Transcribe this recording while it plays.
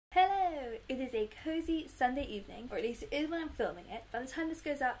It is a cozy Sunday evening, or at least it is when I'm filming it. By the time this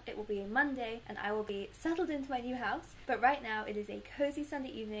goes up, it will be a Monday and I will be settled into my new house. But right now it is a cozy Sunday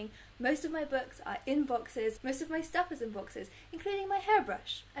evening. Most of my books are in boxes, most of my stuff is in boxes, including my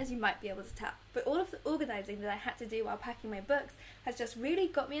hairbrush, as you might be able to tell. But all of the organising that I had to do while packing my books has just really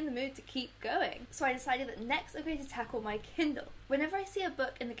got me in the mood to keep going. So I decided that next I'm going to tackle my Kindle. Whenever I see a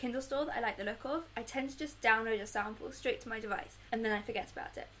book in the Kindle store that I like the look of, I tend to just download a sample straight to my device, and then I forget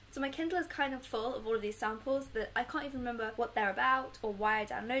about it. So my Kindle is kind of full of all of these samples that I can't even remember what they're about or why I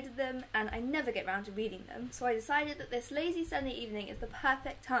downloaded them, and I never get around to reading them. So I decided that this lazy Sunday evening is the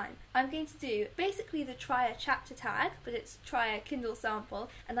perfect time. I'm going to do basically the try a chapter tag, but it's try a Kindle sample,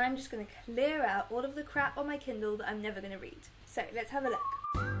 and I'm just going to clear out all of the crap on my Kindle that I'm never going to read. So let's have a look.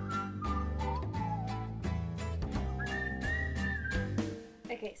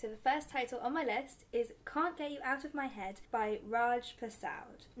 Okay, so the first title on my list is Can't Get You Out of My Head by Raj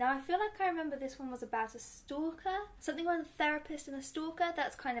Persaud. Now I feel like I remember this one was about a stalker, something about a therapist and a stalker.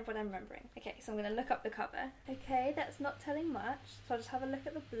 That's kind of what I'm remembering. Okay, so I'm going to look up the cover. Okay, that's not telling much, so I'll just have a look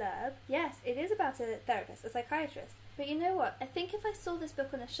at the blurb. Yes, it is about a therapist, a psychiatrist. But you know what, I think if I saw this book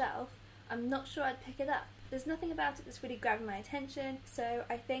on a shelf, I'm not sure I'd pick it up. There's nothing about it that's really grabbing my attention, so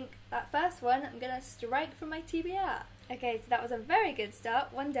I think that first one I'm going to strike from my TBR. Okay, so that was a very good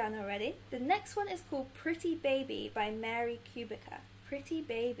start, one down already. The next one is called Pretty Baby by Mary Kubica. Pretty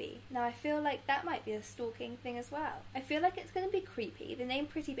Baby. Now I feel like that might be a stalking thing as well. I feel like it's going to be creepy. The name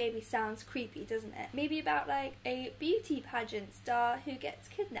Pretty Baby sounds creepy, doesn't it? Maybe about like a beauty pageant star who gets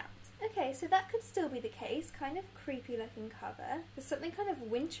kidnapped. Okay, so that could still be the case. Kind of creepy looking cover. There's something kind of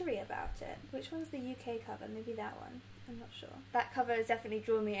wintry about it. Which one's the UK cover? Maybe that one. I'm not sure. That cover has definitely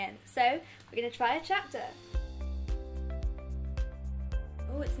drawn me in. So we're going to try a chapter.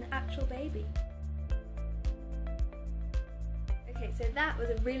 Oh, it's an actual baby. Okay, so that was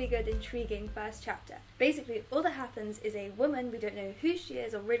a really good, intriguing first chapter. Basically, all that happens is a woman, we don't know who she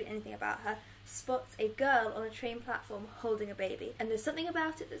is or really anything about her, spots a girl on a train platform holding a baby. And there's something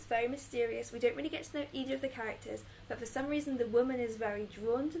about it that's very mysterious. We don't really get to know either of the characters, but for some reason the woman is very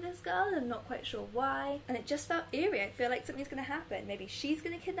drawn to this girl and I'm not quite sure why. And it just felt eerie. I feel like something's going to happen. Maybe she's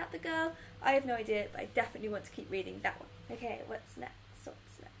going to kidnap the girl. I have no idea, but I definitely want to keep reading that one. Okay, what's next?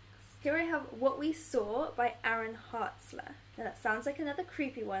 Here I have What We Saw by Aaron Hartzler. Now that sounds like another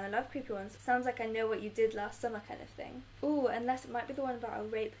creepy one. I love creepy ones. Sounds like I know what you did last summer kind of thing. Ooh, unless it might be the one about a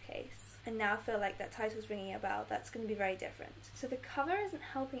rape case. And now I feel like that title's ringing a bell. That's going to be very different. So the cover isn't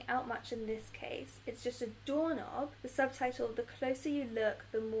helping out much in this case. It's just a doorknob. The subtitle, The Closer You Look,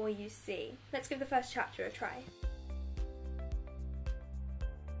 the More You See. Let's give the first chapter a try.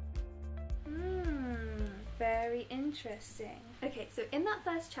 Very interesting. Okay, so in that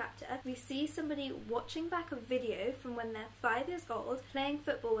first chapter, we see somebody watching back a video from when they're 5 years old, playing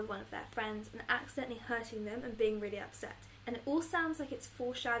football with one of their friends and accidentally hurting them and being really upset. And it all sounds like it's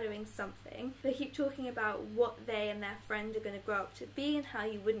foreshadowing something. They keep talking about what they and their friend are going to grow up to be and how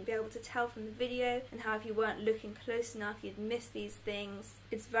you wouldn't be able to tell from the video and how if you weren't looking close enough you'd miss these things.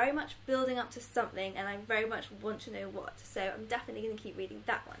 It's very much building up to something and I very much want to know what. So I'm definitely going to keep reading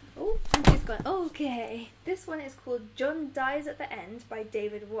that one. Oh, and she's gone, okay. This one is called John Dies at the End by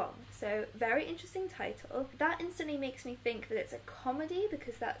David Wong. So very interesting title. That instantly makes me think that it's a comedy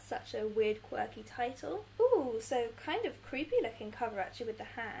because that's such a weird quirky title. Ooh, so kind of creepy looking cover actually with the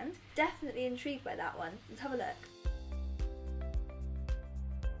hand. Definitely intrigued by that one. Let's have a look.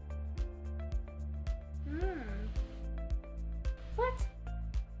 What?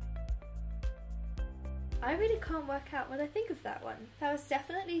 I really can't work out what I think of that one. That was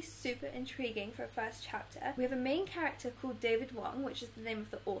definitely super intriguing for a first chapter. We have a main character called David Wong, which is the name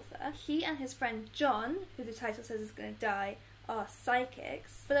of the author. He and his friend John, who the title says is going to die, are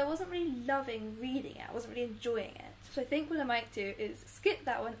psychics, but I wasn't really loving reading it. I wasn't really enjoying it. So I think what I might do is skip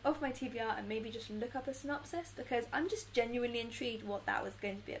that one off my TBR and maybe just look up a synopsis because I'm just genuinely intrigued what that was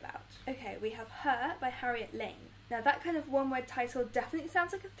going to be about. Okay, we have Her by Harriet Lane. Now that kind of one-word title definitely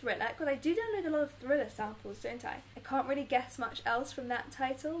sounds like a thriller, because I do download a lot of thriller samples, don't I? I can't really guess much else from that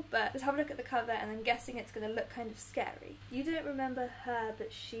title, but let's have a look at the cover and I'm guessing it's going to look kind of scary. You don't remember her,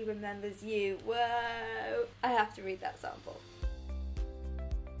 but she remembers you. Whoa! I have to read that sample.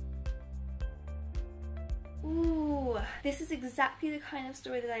 Ooh, this is exactly the kind of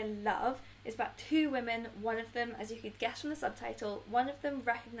story that I love. It's about two women, one of them, as you could guess from the subtitle, one of them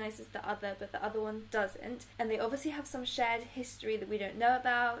recognises the other but the other one doesn't, and they obviously have some shared history that we don't know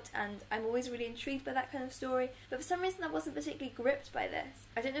about, and I'm always really intrigued by that kind of story, but for some reason I wasn't particularly gripped by this.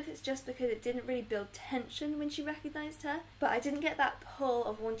 I don't know if it's just because it didn't really build tension when she recognised her, but I didn't get that pull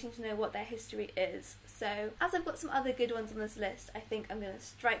of wanting to know what their history is. So as I've got some other good ones on this list, I think I'm going to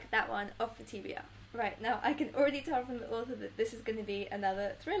strike that one off the TBR. Right, now I can already tell from the author that this is going to be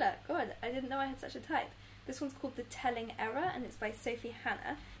another thriller. God, I didn't know I had such a type. This one's called The Telling Error, and it's by Sophie,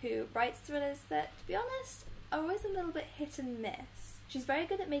 who writes thrillers that, to be honest, are always a little bit hit and miss. She's very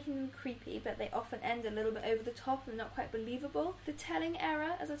good at making them creepy, but they often end a little bit over the top and not quite believable. The Telling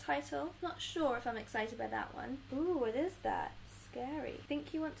Error as a title. Not sure if I'm excited by that one. Ooh, what is that? Scary.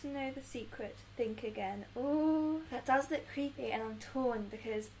 Think you want to know the secret? Think again. Ooh, that does look creepy, and I'm torn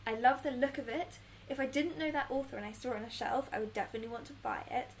because I love the look of it. If I didn't know that author and I saw it on a shelf, I would definitely want to buy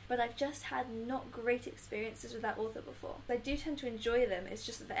it, but I've just had not great experiences with that author before. I do tend to enjoy them, it's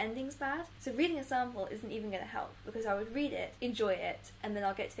just that the ending's bad, so reading a sample isn't even going to help, because I would read it, enjoy it, and then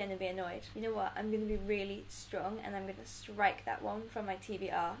I'll get to the end and be annoyed. You know what, I'm going to be really strong, and I'm going to strike that one from my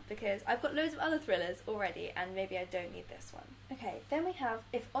TBR, because I've got loads of other thrillers already, and maybe I don't need this one. Okay, then we have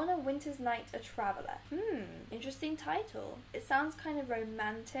If on a Winter's Night a Traveller. Interesting title. It sounds kind of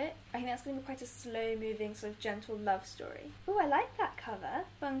romantic. I think that's going to be quite a slow-moving, sort of gentle love story. Ooh, I like that cover.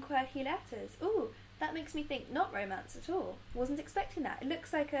 Fun, quirky letters. Ooh, that makes me think not romance at all. Wasn't expecting that. It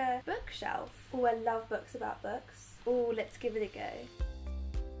looks like a bookshelf. Ooh, I love books about books. Ooh, let's give it a go.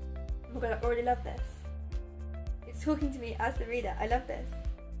 Oh my god, I already love this. It's talking to me as the reader. I love this.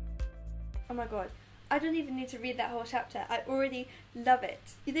 Oh my god. I don't even need to read that whole chapter. I already love it.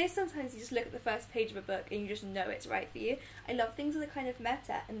 You know, sometimes you just look at the first page of a book and you just know it's right for you. I love things that are kind of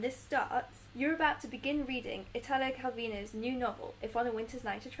meta, and this starts, you're about to begin reading Italo Calvino's new novel, If on a Winter's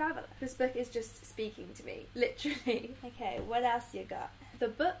Night a Traveller. This book is just speaking to me, literally. Okay, what else you got? The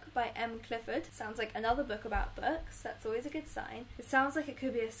Book by M. Clifford sounds like another book about books. That's always a good sign. It sounds like it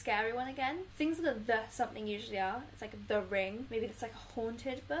could be a scary one again. Things that are the something usually are. It's like The Ring. Maybe it's like a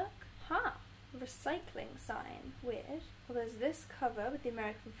haunted book. Huh. Recycling sign. Weird. Well, there's this cover with the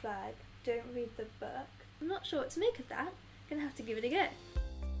American flag. Don't read the book. I'm not sure what to make of that. Gonna have to give it a go.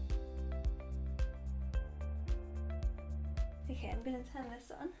 Okay, I'm gonna turn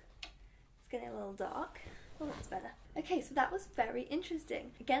this on. It's getting a little dark. Oh, that's better. Okay, so that was very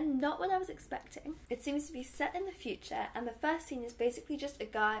interesting. Again, not what I was expecting. It seems to be set in the future, and the first scene is basically just a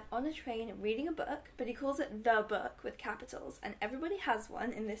guy on a train reading a book, but he calls it the book with capitals, and everybody has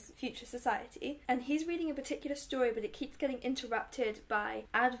one in this future society, and he's reading a particular story, but it keeps getting interrupted by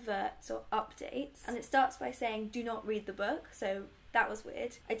adverts or updates, and it starts by saying, do not read the book, so that was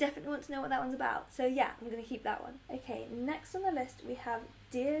weird. I definitely want to know what that one's about, so yeah, I'm going to keep that one. Okay, next on the list we have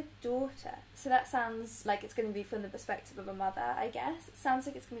Dear Daughter. So that sounds like it's going to be from the perspective of a mother, I guess. It sounds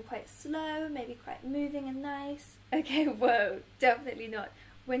like it's going to be quite slow, maybe quite moving and nice. Okay, whoa, definitely not.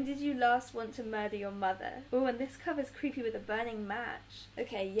 When did you last want to murder your mother? Oh, and this cover's creepy with a burning match.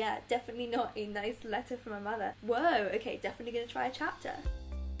 Okay, yeah, definitely not a nice letter from a mother. Whoa, okay, definitely going to try a chapter.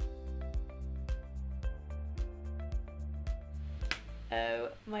 Oh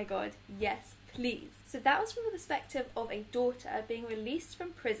my god, yes, please. So that was from the perspective of a daughter being released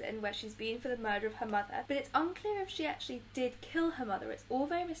from prison where she's been for the murder of her mother, but it's unclear if she actually did kill her mother. It's all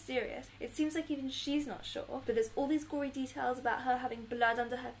very mysterious. It seems like even she's not sure, but there's all these gory details about her having blood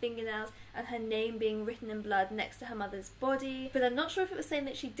under her fingernails and her name being written in blood next to her mother's body, but I'm not sure if it was saying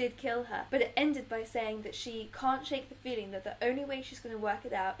that she did kill her, but it ended by saying that she can't shake the feeling that the only way she's going to work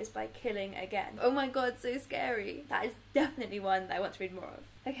it out is by killing again. Oh my god, so scary. That is definitely one that I want to read more of.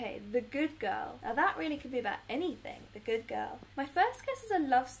 Okay, The Good Girl. Now that really could be about anything. The Good Girl. My first guess is a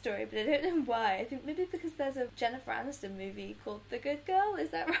love story, but I don't know why. I think maybe because there's a Jennifer Aniston movie called The Good Girl,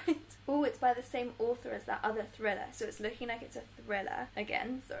 is that right? Oh, it's by the same author as that other thriller, so it's looking like it's a thriller.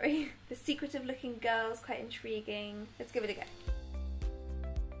 Again, sorry. The secretive looking girl's quite intriguing. Let's give it a go.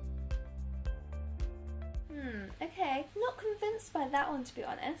 Okay, not convinced by that one, to be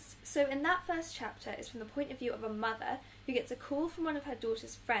honest. So in that first chapter, it's from the point of view of a mother who gets a call from one of her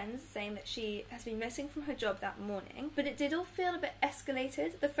daughter's friends saying that she has been missing from her job that morning, but it did all feel a bit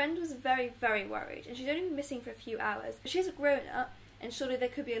escalated. The friend was very, very worried, and she's only been missing for a few hours, but she's a grown-up, and surely there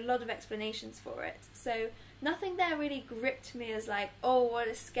could be a lot of explanations for it. So nothing there really gripped me as like, oh, what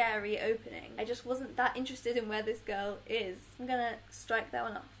a scary opening. I just wasn't that interested in where this girl is. I'm gonna strike that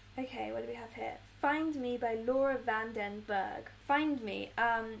one off. Okay, what do we have here? Find Me by Laura Van Den Berg. Find Me,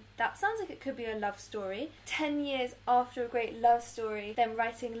 that sounds like it could be a love story. 10 years after a great love story, them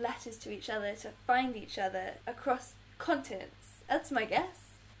writing letters to each other to find each other across continents. That's my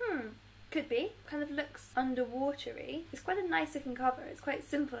guess. Could be. Kind of looks underwatery. It's quite a nice looking cover. It's quite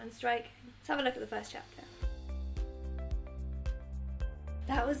simple and striking. Let's have a look at the first chapter.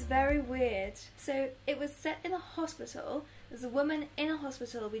 That was very weird. So it was set in a hospital, There's a woman in a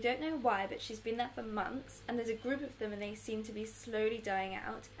hospital, we don't know why, but she's been there for months, and there's a group of them and they seem to be slowly dying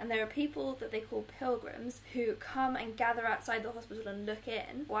out, and there are people that they call pilgrims who come and gather outside the hospital and look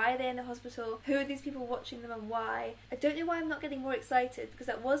in. Why are they in the hospital? Who are these people watching them and why? I don't know why I'm not getting more excited, because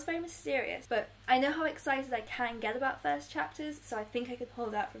that was very mysterious, but I know how excited I can get about first chapters, so I think I could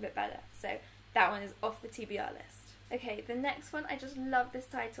hold out for a bit better. So that one is off the TBR list. Okay, the next one, I just love this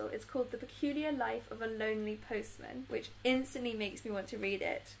title. It's called The Peculiar Life of a Lonely Postman, which instantly makes me want to read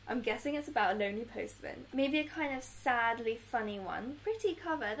it. I'm guessing it's about a lonely postman. Maybe a kind of sadly funny one. Pretty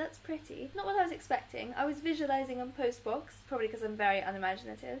cover, that's pretty. Not what I was expecting. I was visualising on postbox, probably because I'm very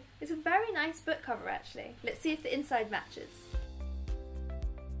unimaginative. It's a very nice book cover, actually. Let's see if the inside matches.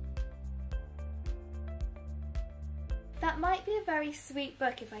 That might be a very sweet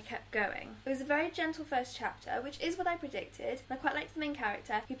book if I kept going. It was a very gentle first chapter, which is what I predicted. I quite liked the main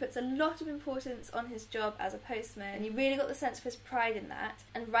character. He puts a lot of importance on his job as a postman, and you really got the sense of his pride in that.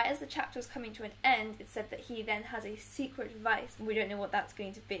 And right as the chapter was coming to an end, it said that he then has a secret vice, and we don't know what that's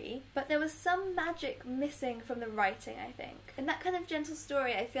going to be. But there was some magic missing from the writing, I think. In that kind of gentle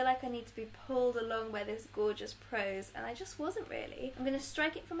story, I feel like I need to be pulled along by this gorgeous prose, and I just wasn't really. I'm going to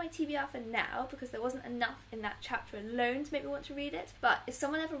strike it from my TBR for now, because there wasn't enough in that chapter alone to make me want to read it, but if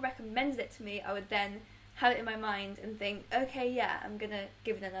someone ever recommended it to me, I would then have it in my mind and think, okay, yeah, I'm gonna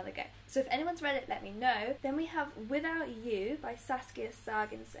give it another go. So if anyone's read it, let me know. Then we have Without You by Saskia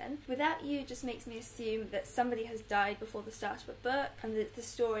Sarginson. Without You just makes me assume that somebody has died before the start of a book, and it's the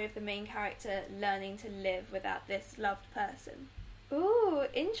story of the main character learning to live without this loved person. Ooh,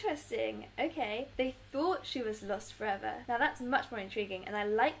 interesting. Okay, they thought she was lost forever. Now that's much more intriguing, and I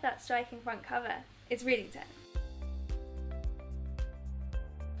like that striking front cover. It's really intense.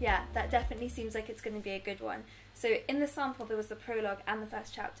 Yeah, that definitely seems like it's going to be a good one. So in the sample there was the prologue and the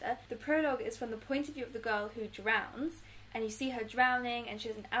first chapter. The prologue is from the point of view of the girl who drowns, and you see her drowning and she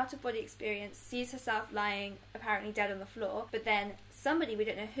has an out-of-body experience, sees herself lying apparently dead on the floor, but then somebody, we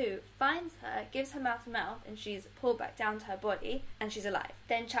don't know who, finds her, gives her mouth to mouth, and she's pulled back down to her body and she's alive.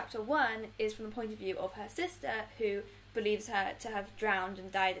 Then chapter 1 is from the point of view of her sister, who believes her to have drowned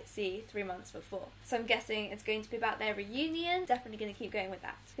and died at sea 3 months before. So I'm guessing it's going to be about their reunion. Definitely going to keep going with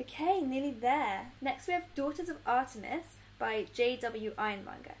that. Okay, nearly there. Next we have Daughters of Artemis by J.W.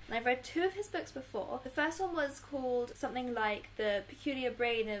 Ironmonger. And I've read 2 of his books before. The first one was called something like The Peculiar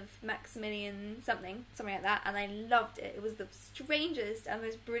Brain of Maximilian something like that, and I loved it. It was the strangest and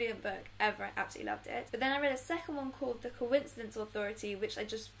most brilliant book ever. I absolutely loved it. But then I read a second one called The Coincidence Authority, which I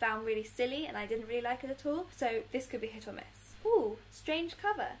just found really silly and I didn't really like it at all. So this could be hit or miss. Ooh, strange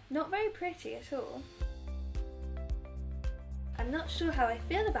cover. Not very pretty at all. I'm not sure how I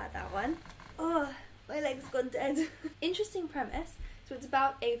feel about that one. Oh, my leg's gone dead. Interesting premise. So it's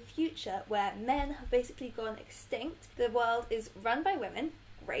about a future where men have basically gone extinct. The world is run by women.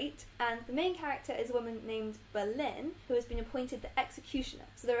 Great. And the main character is a woman named Berlin, who has been appointed the executioner.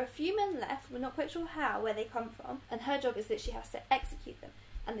 So there are a few men left, we're not quite sure how, where they come from, and her job is that she has to execute them.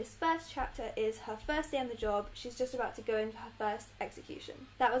 And this first chapter is her first day on the job. She's just about to go in for her first execution.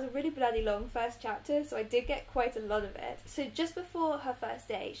 That was a really bloody long first chapter, so I did get quite a lot of it. So just before her first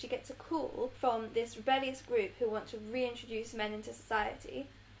day, she gets a call from this rebellious group who want to reintroduce men into society.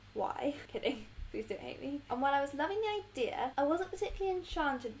 Why? Kidding. Please don't hate me. And while I was loving the idea, I wasn't particularly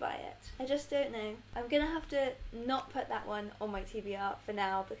enchanted by it. I just don't know. I'm gonna have to not put that one on my TBR for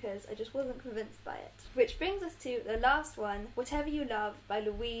now because I just wasn't convinced by it. Which brings us to the last one, Whatever You Love by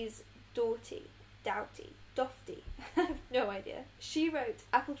Louise Doughty. Dofty. I have no idea. She wrote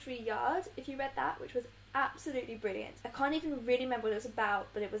Apple Tree Yard, if you read that, which was absolutely brilliant. I can't even really remember what it was about,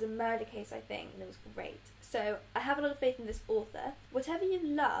 but it was a murder case, I think, and it was great. So I have a lot of faith in this author. Whatever You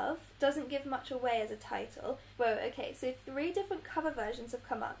Love doesn't give much away as a title. Whoa, okay, so 3 different cover versions have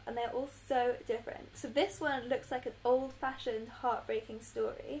come up, and they're all so different. So this one looks like an old-fashioned, heartbreaking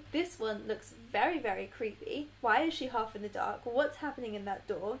story. This one looks very, very creepy. Why is she half in the dark? What's happening in that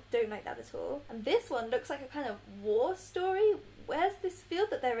door? Don't like that at all. And this one looks like a kind of war story. Where's this field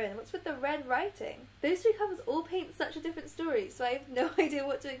that they're in? What's with the red writing? Those 3 covers all paint such a different story, so I have no idea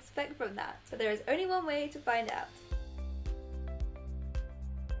what to expect from that. But there is only one way to find out.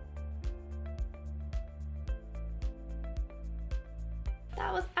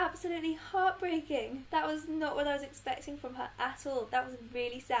 That was absolutely heartbreaking. That was not what I was expecting from her at all. That was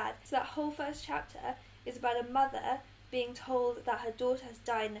really sad. So that whole first chapter is about a mother being told that her daughter has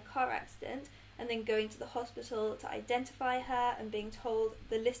died in a car accident, and then going to the hospital to identify her and being told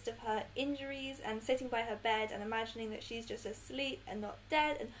the list of her injuries and sitting by her bed and imagining that she's just asleep and not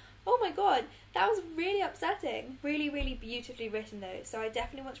dead, and Oh my god, that was really upsetting. Really, really beautifully written though, so I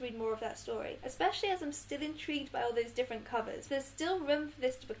definitely want to read more of that story, especially as I'm still intrigued by all those different covers. There's still room for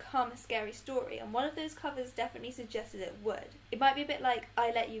this to become a scary story, and one of those covers definitely suggested it would. It might be a bit like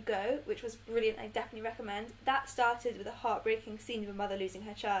I Let You Go, which was brilliant, I definitely recommend. That started with a heartbreaking scene of a mother losing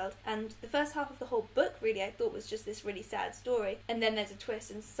her child, and the first half of the whole book really I thought was just this really sad story, and then there's a twist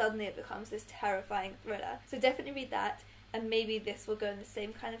and suddenly it becomes this terrifying thriller. So definitely read that, and maybe this will go in the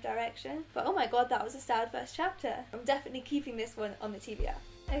same kind of direction. But oh my god, that was a sad first chapter. I'm definitely keeping this one on the TBR.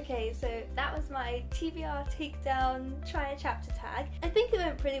 Okay, so that was my TBR Takedown Try a Chapter tag. I think it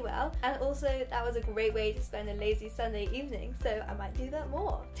went pretty well, and also that was a great way to spend a lazy Sunday evening, so I might do that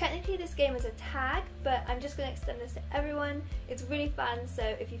more. Technically this game is a tag, but I'm just going to extend this to everyone. It's really fun, so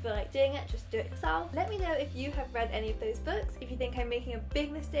if you feel like doing it, just do it yourself. Let me know if you have read any of those books, if you think I'm making a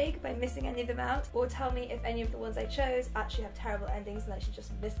big mistake by missing any of them out, or tell me if any of the ones I chose actually have terrible endings and I should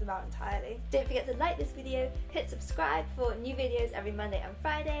just miss them out entirely. Don't forget to like this video, hit subscribe for new videos every Monday and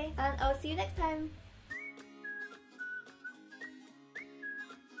Friday, and I'll see you next time.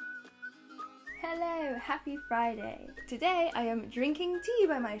 Hello, happy Friday. Today I am drinking tea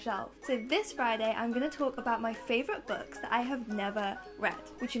by myself. So this Friday I'm going to talk about my favourite books that I have never read,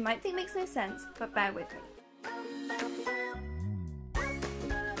 which you might think makes no sense, but bear with me.